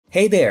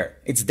Hey there,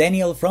 it's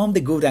Daniel from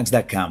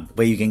TheGoodocs.com,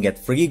 where you can get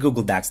free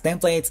Google Docs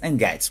templates and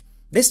guides.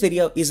 This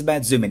video is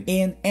about zooming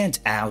in and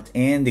out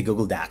in the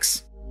Google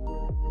Docs.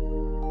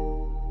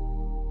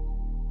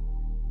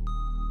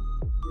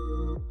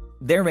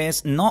 There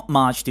is not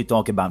much to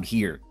talk about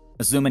here.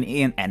 Zooming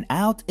in and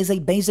out is a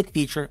basic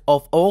feature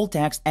of all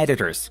text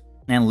editors,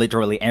 and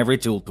literally every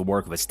tool to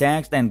work with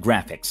text and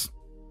graphics.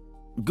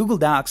 Google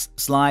Docs,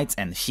 Slides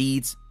and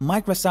Sheets,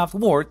 Microsoft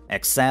Word,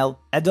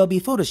 Excel, Adobe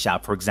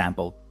Photoshop for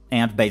example,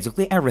 and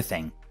basically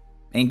everything.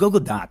 In Google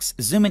Docs,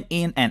 zooming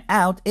in and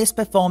out is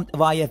performed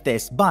via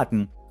this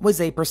button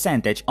with a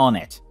percentage on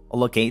it,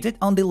 located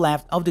on the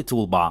left of the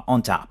toolbar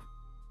on top.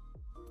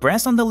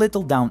 Press on the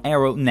little down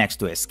arrow next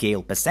to a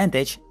scale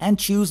percentage and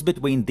choose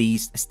between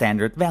these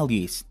standard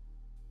values.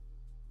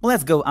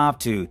 Let's go up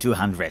to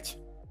 200.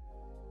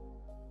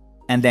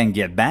 And then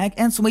get back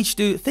and switch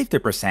to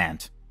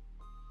 50%.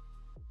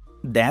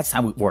 That's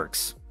how it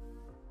works.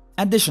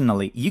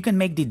 Additionally, you can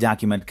make the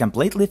document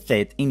completely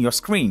fit in your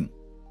screen.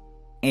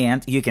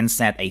 And you can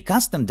set a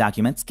custom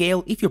document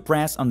scale if you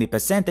press on the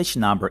percentage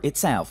number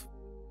itself.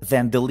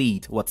 Then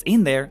delete what's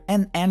in there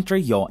and enter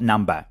your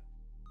number.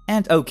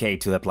 And OK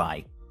to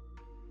apply.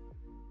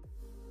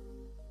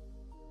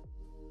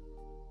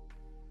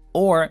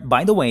 Or,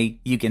 by the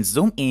way, you can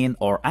zoom in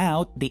or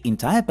out the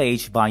entire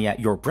page via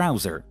your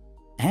browser.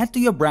 Head to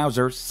your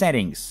browser's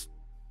settings.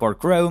 For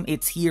Chrome,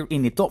 it's here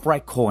in the top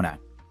right corner.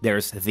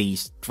 There's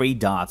these three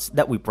dots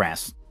that we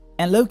press.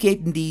 And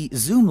locate the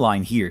zoom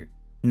line here.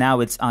 Now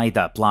it's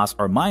either plus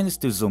or minus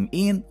to zoom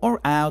in or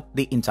out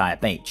the entire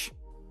page.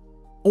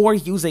 Or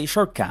use a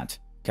shortcut,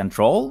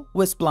 Control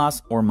with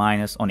plus or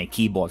minus on a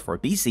keyboard for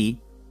PC,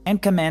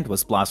 and Command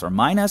with plus or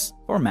minus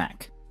for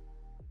Mac.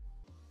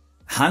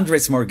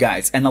 Hundreds more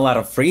guides and a lot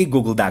of free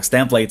Google Docs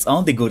templates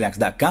on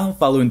TheGoodocs.com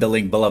following the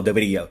link below the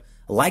video.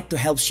 Like to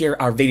help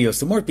share our videos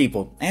to more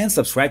people and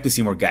subscribe to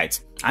see more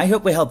guides. I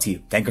hope we helped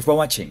you. Thank you for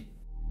watching.